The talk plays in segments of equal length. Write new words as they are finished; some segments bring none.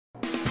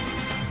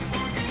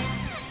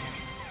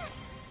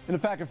In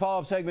fact, a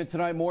follow-up segment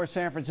tonight, more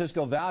San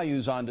Francisco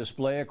values on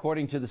display.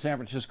 According to the San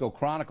Francisco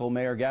Chronicle,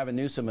 Mayor Gavin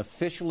Newsom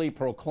officially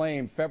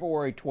proclaimed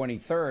February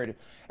 23rd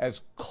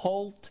as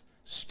Colt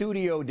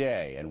Studio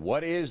Day. And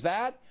what is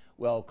that?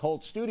 Well,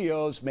 Colt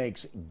Studios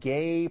makes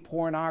gay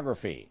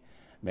pornography.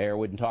 Mayor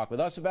wouldn't talk with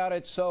us about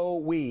it, so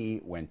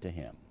we went to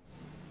him.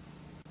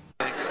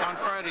 On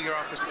Friday, your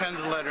office penned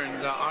a letter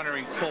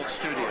honoring Colt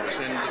Studios,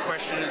 and the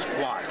question is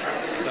why?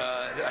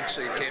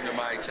 Actually, it came to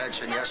my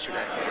attention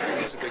yesterday.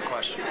 It's a good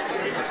question.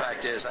 The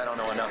fact is, I don't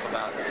know enough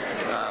about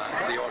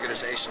the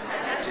organization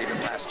to even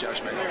pass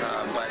judgment.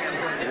 But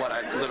what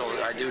little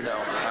I do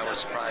know, I was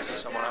surprised that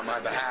someone on my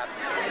behalf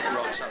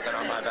wrote something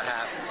on my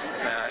behalf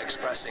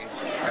expressing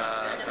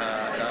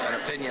an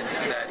opinion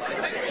that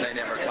they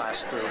never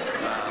passed through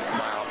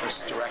my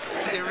office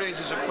directly. It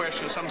raises a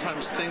question.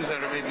 Sometimes things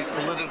that are maybe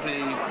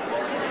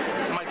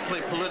might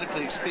play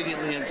politically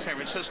expediently in San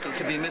Francisco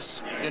could be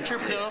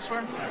misinterpreted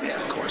elsewhere?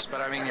 Yeah, of course.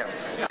 But I mean,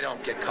 I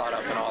don't get caught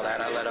up in all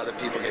that. I let other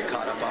people get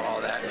caught up on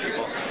all that, and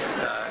people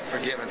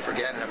forgive and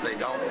forget, and if they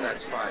don't,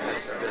 that's fine.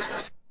 That's their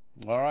business.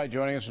 All right,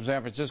 joining us from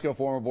San Francisco,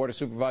 former Board of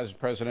Supervisors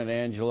President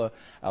Angela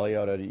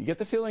Aliotta. Do you get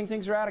the feeling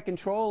things are out of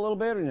control a little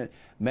bit, and the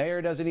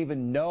mayor doesn't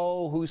even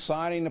know who's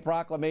signing the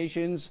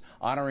proclamations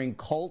honoring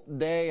Colt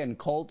Day, and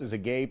Colt is a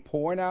gay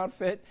porn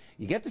outfit?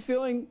 You get the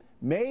feeling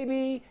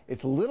maybe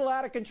it's a little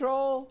out of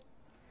control?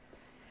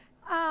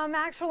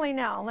 Actually,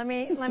 no. Let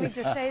me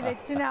just say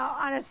that,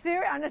 on a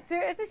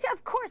serious,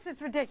 of course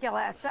it's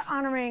ridiculous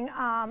honoring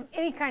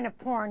any kind of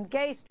porn,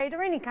 gay, straight,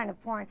 or any kind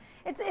of porn.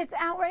 It's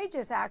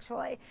outrageous,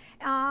 actually.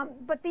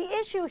 But the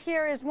issue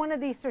here is one of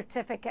these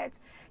certificates.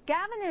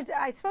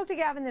 I spoke to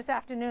Gavin this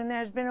afternoon.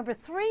 There's been over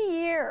 3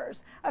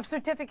 years of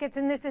certificates,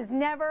 and this has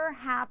never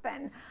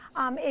happened.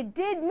 It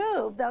did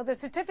move, though. The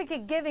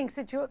certificate giving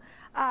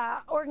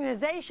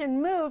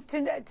organization moved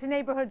to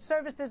neighborhood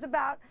services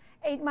about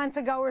 8 months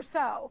ago or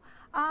so.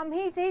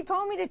 He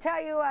told me to tell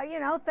you,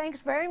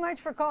 thanks very much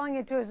for calling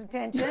it to his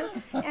attention,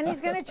 and he's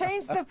going to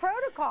change the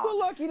protocol. Well,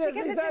 look,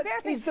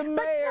 he's the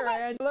mayor,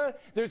 Angela.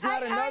 There's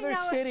not another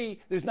city.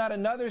 There's not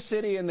another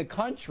city in the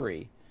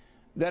country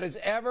that has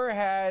ever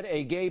had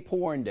a gay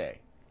porn day.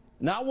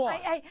 Not one.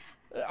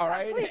 All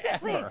right,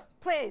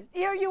 please.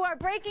 You are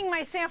breaking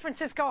my San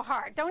Francisco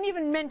heart. Don't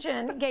even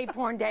mention Gay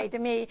Porn Day to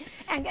me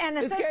and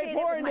it's Gay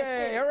Porn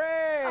Day,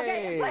 hooray!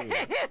 Okay,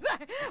 please.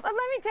 Well, let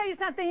me tell you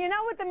something. You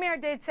know what the mayor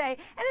did say,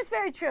 and it's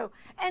very true.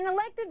 An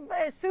elected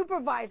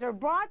supervisor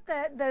brought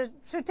the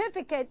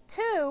certificate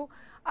to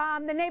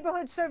the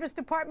neighborhood service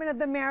department of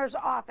the mayor's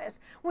office.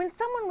 When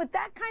someone with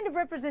that kind of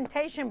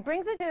representation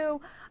brings it to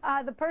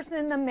the person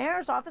in the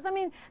mayor's office, I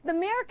mean, the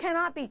mayor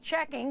cannot be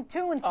checking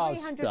 200 and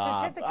 300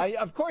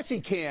 certificates. Of course he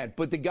can't,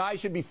 but the guy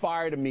should be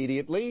fired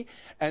immediately,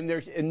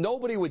 and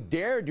nobody would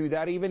dare do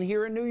that even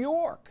here in New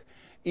York.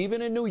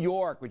 Even in New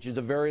York, which is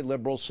a very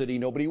liberal city,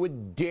 nobody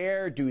would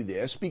dare do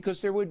this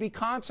because there would be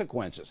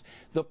consequences.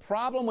 The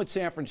problem with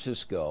San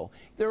Francisco,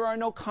 there are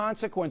no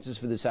consequences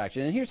for this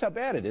action. And here's how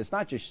bad it is. It's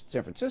not just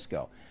San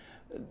Francisco.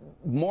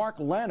 Mark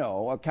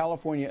Leno, a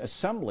California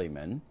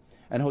assemblyman,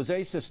 and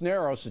Jose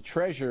Cisneros, the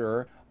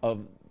treasurer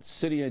of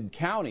City and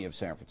County of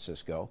San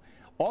Francisco,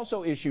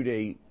 also issued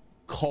a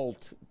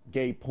cult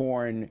gay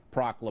porn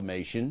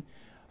proclamation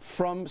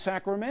from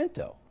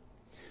Sacramento.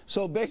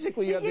 So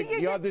basically,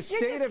 you have the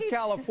state of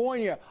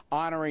California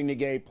honoring the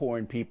gay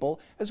porn people,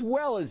 as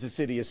well as the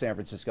city of San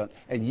Francisco.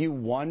 And you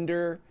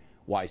wonder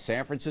why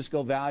San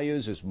Francisco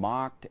values is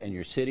mocked and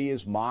your city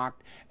is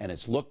mocked and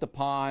it's looked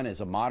upon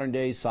as a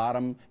modern-day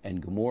Sodom and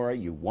Gomorrah.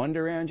 You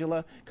wonder,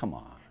 Angela? Come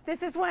on.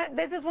 This is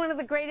one of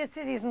the greatest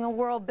cities in the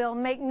world, Bill.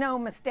 Make no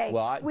mistake.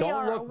 Well,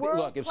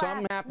 look, if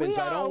something happens,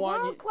 I don't want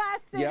you.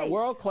 World-class city. Yeah,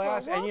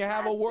 world-class, and you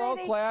have a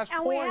world-class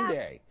porn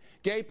day.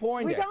 Gay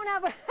porn day. We don't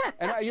have a.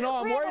 And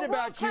I'm worried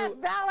about you.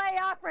 Ballet,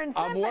 opera, and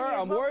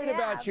I'm worried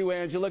about you,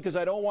 Angela, because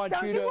I don't want you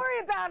to. Don't you worry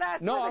about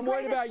us. No, I'm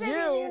worried about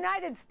you.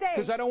 United States.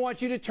 Because I don't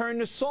want you to turn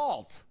to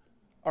salt.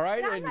 All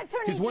right. No, I'm not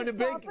turning to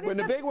salt. When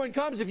the big one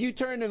comes, if you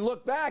turn and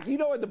look back, you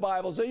know what the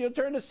Bible says. You'll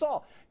turn to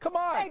salt. Come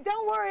on. Hey,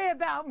 don't worry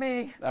about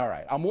me. All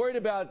right. I'm worried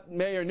about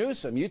Mayor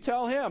Newsom. You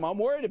tell him. I'm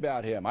worried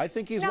about him. I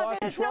think he's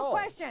lost control. No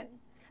question.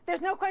 There's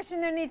no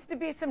question there needs to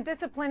be some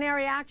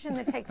disciplinary action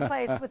that takes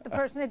place with the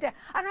person that did.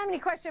 I don't have any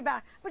question about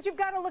it, but you've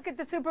got to look at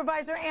the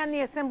supervisor and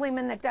the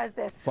assemblyman that does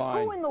this.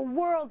 Fine. Who in the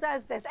world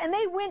does this? And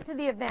they went to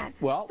the event.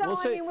 Well, so, we'll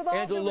see. I mean, with all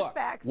Angela, due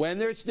respects. When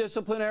there's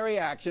disciplinary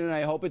action, and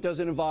I hope it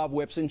doesn't involve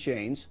whips and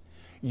chains,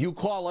 you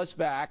call us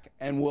back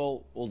and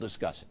we'll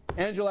discuss it.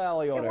 Angela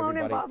Aliotta, it won't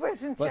everybody. Involve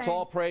whips and Let's chains.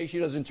 all pray she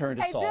doesn't turn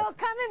to salt. Hey,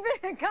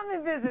 Bill, come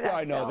and visit us.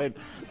 I know.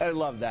 They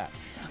love that.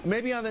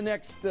 Maybe on the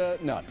next,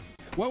 no.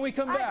 When we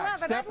come back,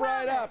 step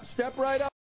right up.